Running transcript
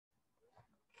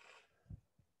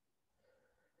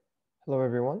Hello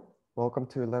everyone, welcome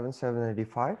to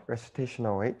 11785 Recitation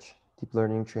OH, Deep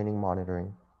Learning Training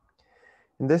Monitoring.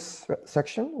 In this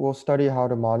section, we'll study how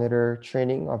to monitor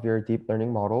training of your deep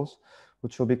learning models,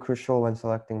 which will be crucial when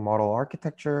selecting model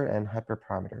architecture and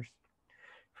hyperparameters.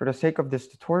 For the sake of this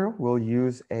tutorial, we'll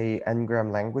use a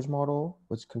n-gram language model,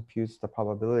 which computes the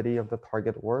probability of the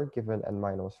target word given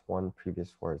n-1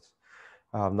 previous words.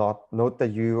 Note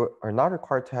that you are not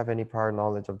required to have any prior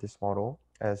knowledge of this model,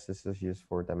 as this is used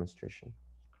for demonstration.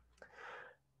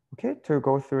 Okay, to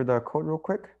go through the code real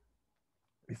quick,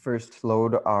 we first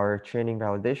load our training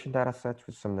validation datasets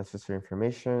with some necessary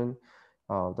information.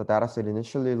 The dataset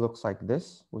initially looks like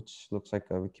this, which looks like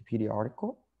a Wikipedia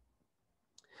article.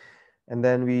 And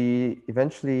then we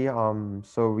eventually,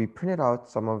 so we printed out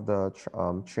some of the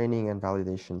training and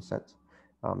validation sets.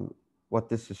 What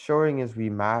this is showing is we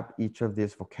map each of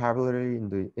these vocabulary in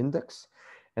the index,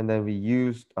 and then we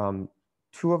used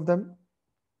two of them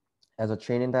as a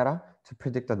training data to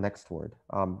predict the next word,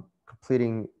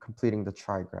 completing the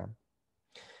trigram.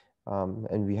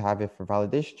 And we have it for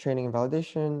validation, training and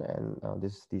validation, and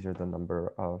these are the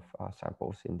number of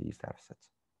samples in these data sets.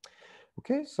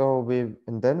 Okay, so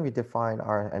then we define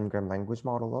our n-gram language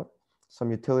model,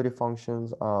 some utility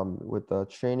functions with the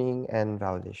training and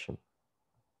validation.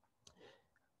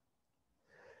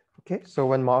 Okay, so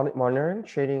when monitoring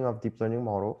training of deep learning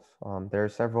models, there are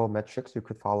several metrics you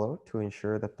could follow to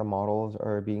ensure that the models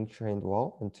are being trained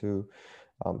well, and to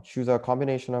choose a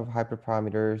combination of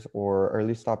hyperparameters or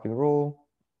early stopping rule,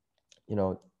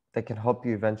 that can help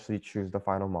you eventually choose the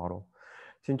final model.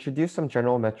 To introduce some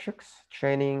general metrics,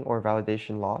 training or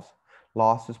validation loss.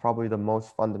 Loss is probably the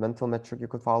most fundamental metric you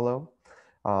could follow,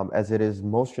 as it is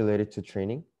most related to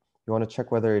training. You want to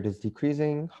check whether it is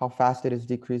decreasing, how fast it is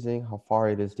decreasing, how far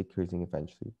it is decreasing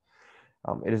eventually.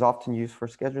 It is often used for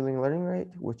scheduling learning rate,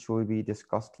 which will be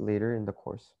discussed later in the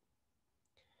course.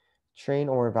 Train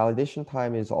or validation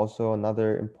time is also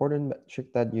another important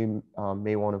metric that you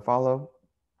may want to follow,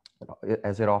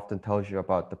 as it often tells you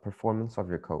about the performance of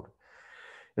your code.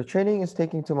 If training is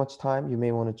taking too much time, you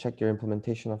may want to check your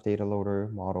implementation of data loader,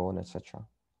 model, and etc.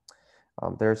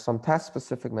 There are some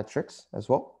task-specific metrics as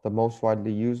well. The most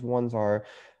widely used ones are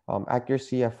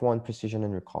accuracy, F1, precision,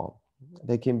 and recall.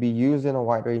 They can be used in a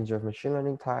wide range of machine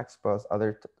learning tasks, but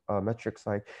other metrics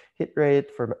like hit rate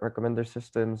for recommender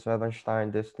systems,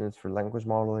 Weatherstein distance for language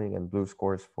modeling, and BLEU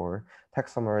scores for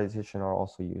text summarization are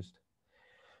also used.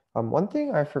 One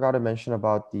thing I forgot to mention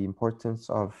about the importance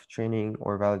of training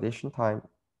or validation time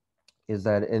is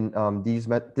that in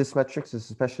this metrics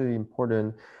is especially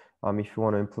important if you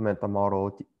want to implement a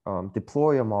model,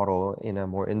 deploy a model in a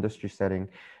more industry setting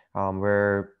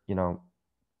where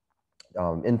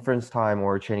inference time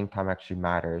or training time actually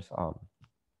matters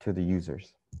to the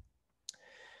users.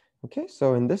 Okay,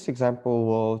 so in this example,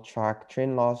 we'll track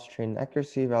train loss, train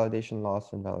accuracy, validation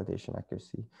loss, and validation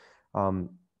accuracy.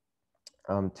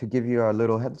 To give you a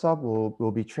little heads up,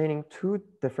 we'll be training two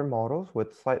different models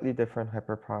with slightly different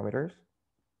hyperparameters.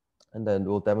 And then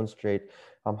we'll demonstrate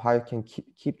how you can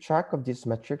keep track of these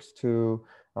metrics to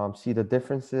see the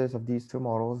differences of these two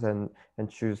models and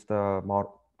choose the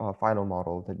final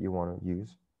model that you want to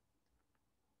use.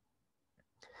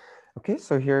 Okay,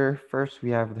 so here first we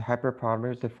have the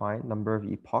hyperparameters defined, number of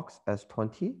epochs as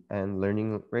 20 and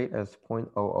learning rate as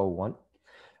 0.001.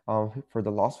 For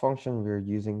the loss function, we're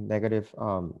using negative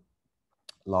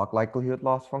log likelihood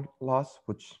loss,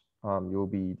 which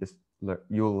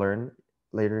you'll learn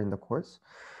later in the course.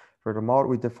 For the model,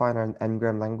 we define an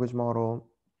n-gram language model.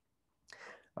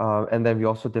 And then we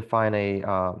also define a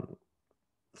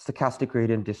stochastic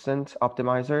gradient descent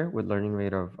optimizer with learning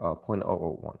rate of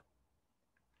 0.001.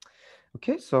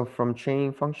 Okay, so from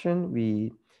training function,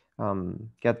 we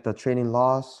get the training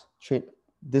loss.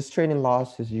 This training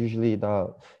loss is usually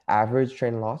the average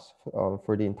training loss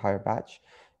for the entire batch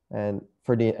and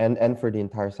for the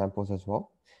entire samples as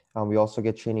well. We also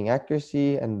get training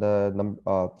accuracy and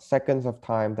the seconds of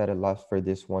time that it lasts for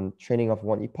this one training of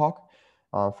one epoch.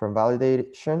 From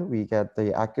validation, we get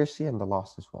the accuracy and the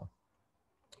loss as well.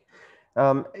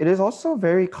 It is also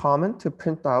very common to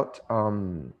print out,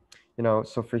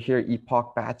 so for here,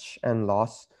 epoch, batch, and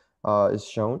loss is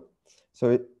shown.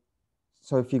 So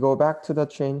if you go back to the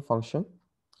train function,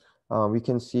 we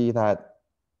can see that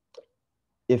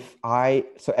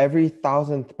so every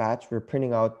 1,000th batch, we're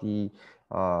printing out the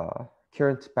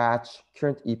current batch,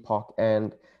 current epoch,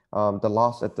 and the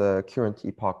loss at the current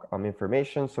epoch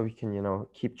information, so we can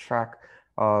keep track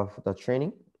of the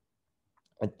training.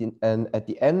 And at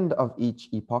the end of each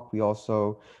epoch, we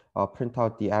also print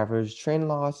out the average train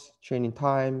loss, training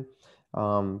time,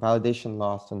 validation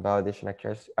loss, and validation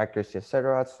accuracy,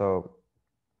 etc. So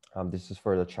This is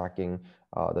for the tracking,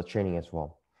 the training as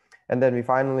well. And then we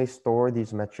finally store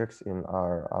these metrics in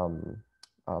our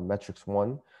metrics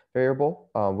one variable,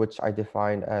 which I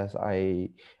defined as a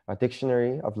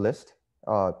dictionary of list.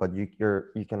 But you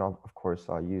can of course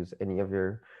use any of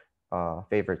your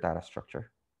favorite data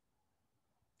structure.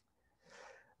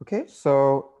 Okay,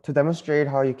 so to demonstrate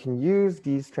how you can use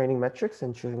these training metrics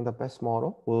in choosing the best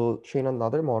model, we'll train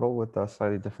another model with a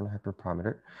slightly different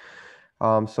hyperparameter.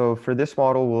 So for this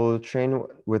model, we'll train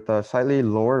with a slightly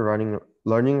lower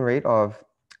learning rate of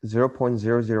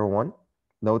 0.001.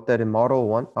 Note that in model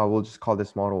one, we'll just call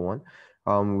this model one,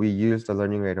 we used a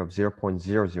learning rate of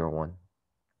 0.001.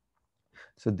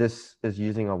 So this is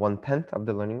using a 1/10 of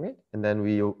the learning rate, and then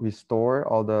we store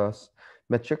all the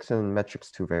metrics in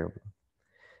metrics two variable.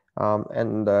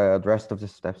 And the rest of the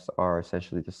steps are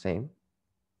essentially the same.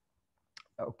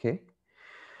 Okay.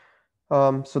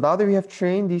 So now that we have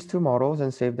trained these two models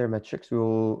and saved their metrics, we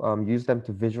will use them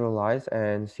to visualize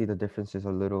and see the differences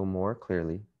a little more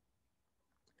clearly.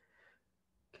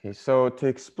 Okay, so to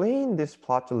explain this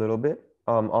plot a little bit,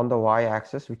 on the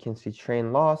y-axis, we can see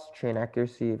train loss, train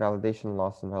accuracy, validation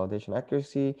loss, and validation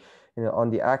accuracy. And on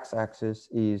the x-axis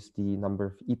is the number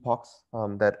of epochs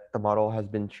that the model has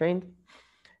been trained.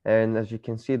 And as you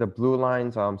can see, the blue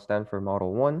lines stand for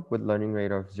model one with learning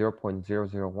rate of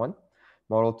 0.001.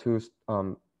 Model two,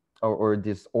 or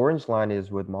this orange line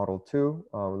is with model two,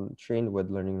 trained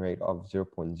with learning rate of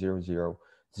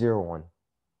 0.0001.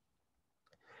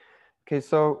 Okay,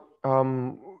 so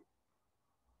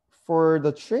for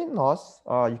the train loss,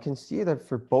 you can see that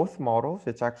for both models,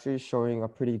 it's actually showing a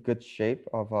pretty good shape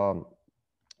of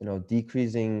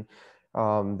decreasing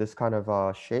this kind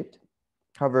of shape.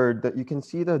 However, you can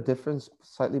see the difference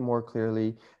slightly more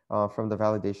clearly from the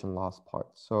validation loss part.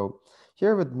 So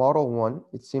here with model one,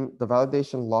 it seems the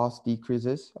validation loss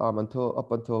decreases up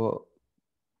until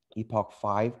epoch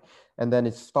 5, and then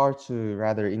it starts to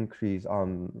rather increase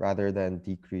rather than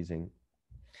decreasing.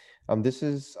 This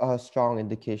is a strong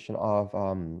indication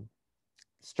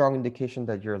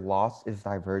that your loss is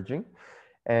diverging,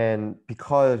 and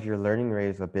because your learning rate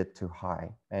is a bit too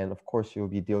high. And of course, you'll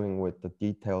be dealing with the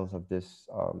details of this,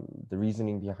 the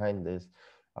reasoning behind this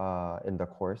in the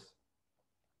course.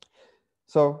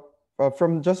 So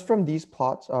from these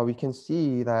plots, we can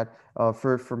see that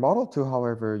for model two,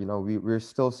 however, we're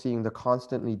still seeing the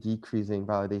constantly decreasing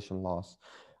validation loss.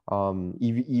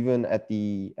 Even at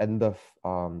the end of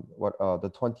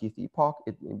the 20th epoch,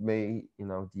 it may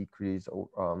decrease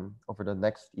over the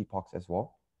next epochs as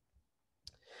well.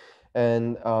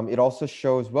 And it also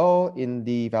shows well in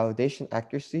the validation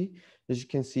accuracy. As you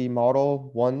can see, model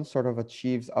one sort of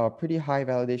achieves a pretty high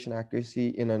validation accuracy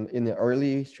in the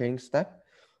early training step,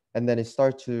 and then it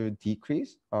starts to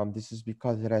decrease. This is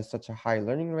because it has such a high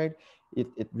learning rate.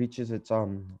 It reaches its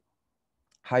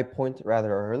high point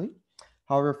rather early.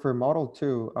 However, for model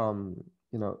two,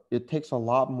 it takes a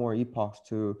lot more epochs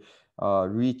to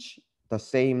reach the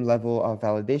same level of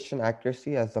validation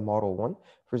accuracy as the model one.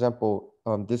 For example,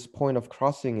 this point of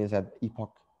crossing is at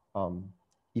epoch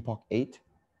 8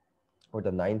 or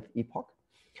the 9th epoch.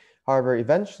 However,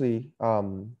 eventually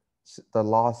the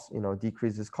loss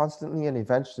decreases constantly, and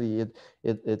eventually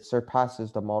it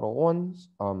surpasses the model one's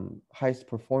highest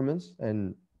performance.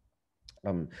 And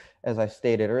as I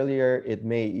stated earlier, it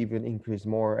may even increase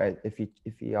more if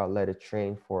you let it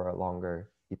train for a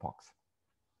longer epochs.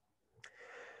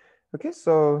 Okay,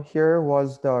 so here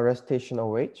was the recitation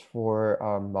OH for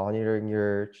monitoring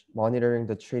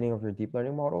the training of your deep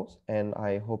learning models, and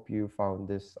I hope you found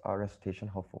this recitation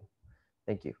helpful.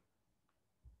 Thank you.